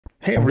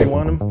Hey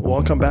everyone,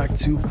 welcome back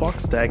to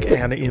Foxtecc,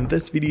 and in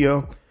this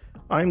video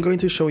I'm going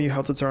to show you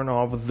how to turn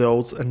off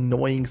those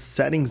annoying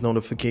settings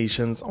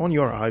notifications on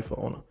your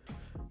iPhone.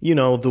 You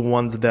know, the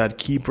ones that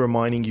keep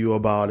reminding you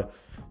about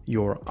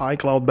your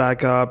iCloud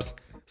backups,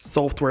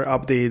 software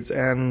updates,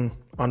 and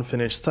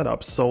unfinished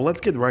setups. So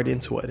let's get right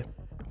into it.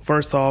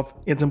 First off,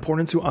 it's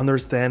important to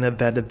understand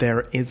that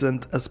there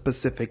isn't a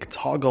specific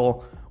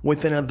toggle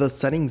within the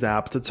Settings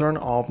app to turn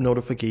off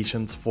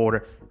notifications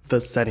for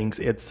the settings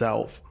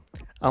itself.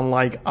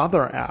 Unlike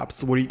other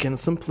apps where you can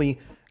simply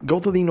go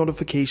to the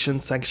notification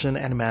section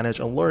and manage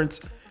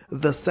alerts,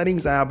 the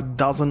Settings app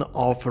doesn't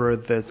offer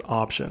this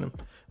option.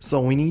 So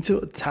we need to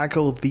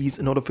tackle these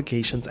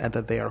notifications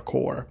at their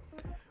core.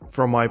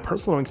 From my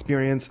personal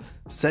experience,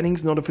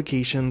 settings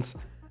notifications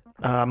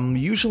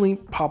usually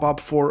pop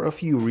up for a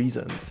few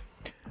reasons.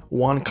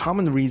 One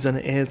common reason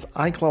is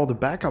iCloud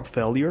backup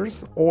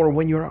failures or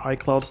when your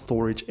iCloud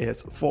storage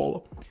is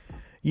full.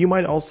 You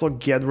might also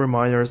get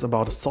reminders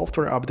about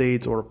software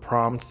updates or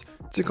prompts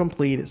to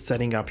complete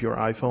setting up your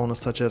iPhone,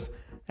 such as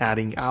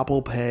adding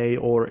Apple Pay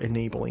or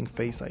enabling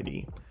Face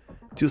ID.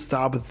 To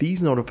stop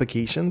these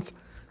notifications,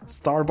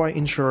 start by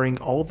ensuring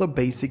all the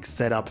basic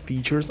setup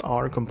features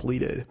are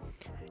completed.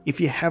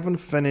 If you haven't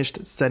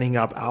finished setting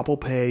up Apple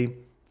Pay,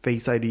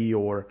 Face ID,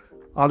 or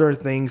other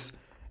things,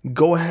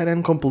 go ahead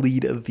and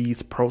complete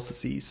these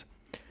processes.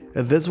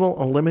 This will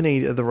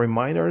eliminate the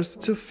reminders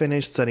to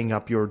finish setting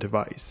up your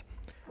device.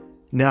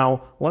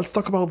 Now, let's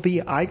talk about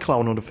the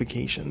iCloud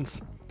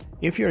notifications.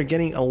 If you're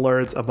getting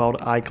alerts about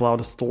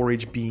iCloud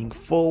storage being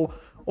full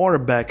or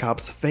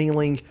backups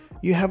failing,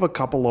 you have a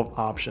couple of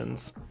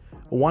options.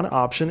 One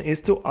option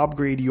is to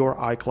upgrade your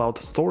iCloud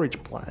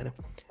storage plan.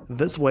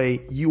 This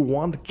way, you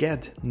won't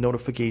get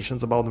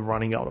notifications about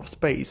running out of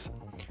space.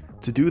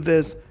 To do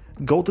this,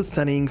 go to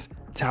Settings,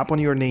 tap on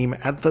your name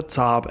at the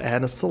top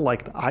and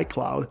select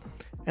iCloud,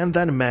 and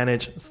then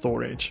Manage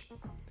Storage.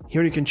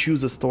 Here you can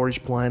choose a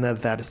storage plan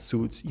that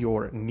suits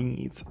your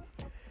needs.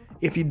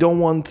 If you don't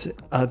want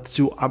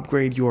to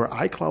upgrade your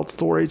iCloud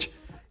storage,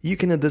 you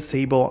can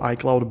disable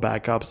iCloud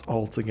backups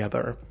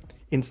altogether.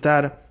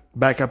 Instead,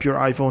 back up your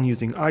iPhone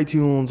using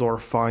iTunes or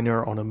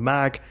Finder on a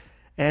Mac,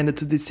 and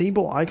to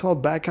disable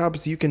iCloud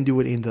backups, you can do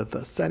it in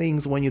the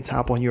settings when you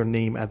tap on your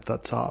name at the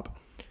top.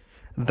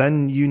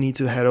 Then you need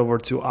to head over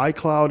to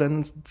iCloud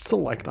and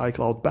select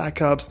iCloud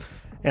backups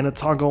and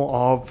toggle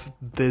off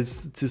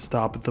this to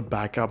stop the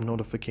backup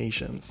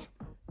notifications.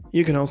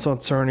 You can also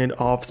turn it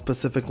off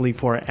specifically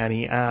for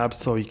any app,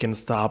 so you can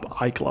stop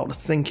iCloud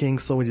syncing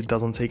so it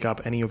doesn't take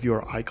up any of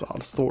your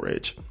iCloud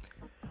storage.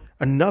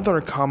 Another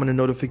common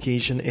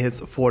notification is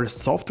for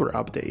software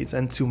updates,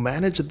 and to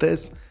manage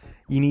this,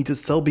 you need to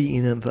still be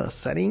in the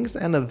settings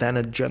and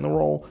then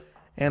general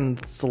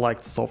and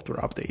select software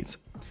updates.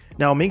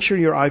 Now make sure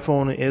your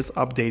iPhone is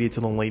updated to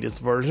the latest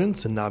version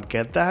to not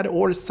get that,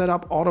 or set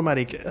up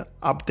automatic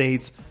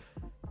updates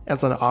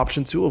as an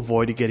option to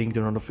avoid getting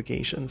the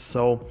notifications.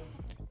 So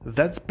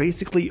that's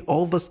basically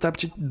all the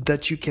steps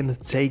that you can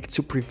take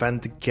to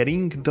prevent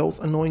getting those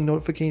annoying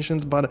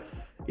notifications, but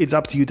it's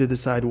up to you to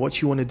decide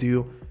what you want to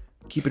do.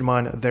 Keep in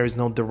mind there is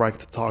no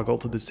direct toggle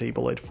to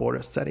disable it for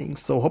the settings.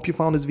 So hope you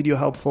found this video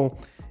helpful.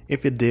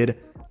 If it did,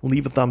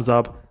 leave a thumbs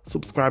up,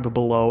 subscribe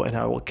below, and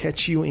I will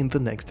catch you in the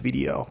next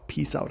video.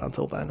 Peace out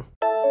until then.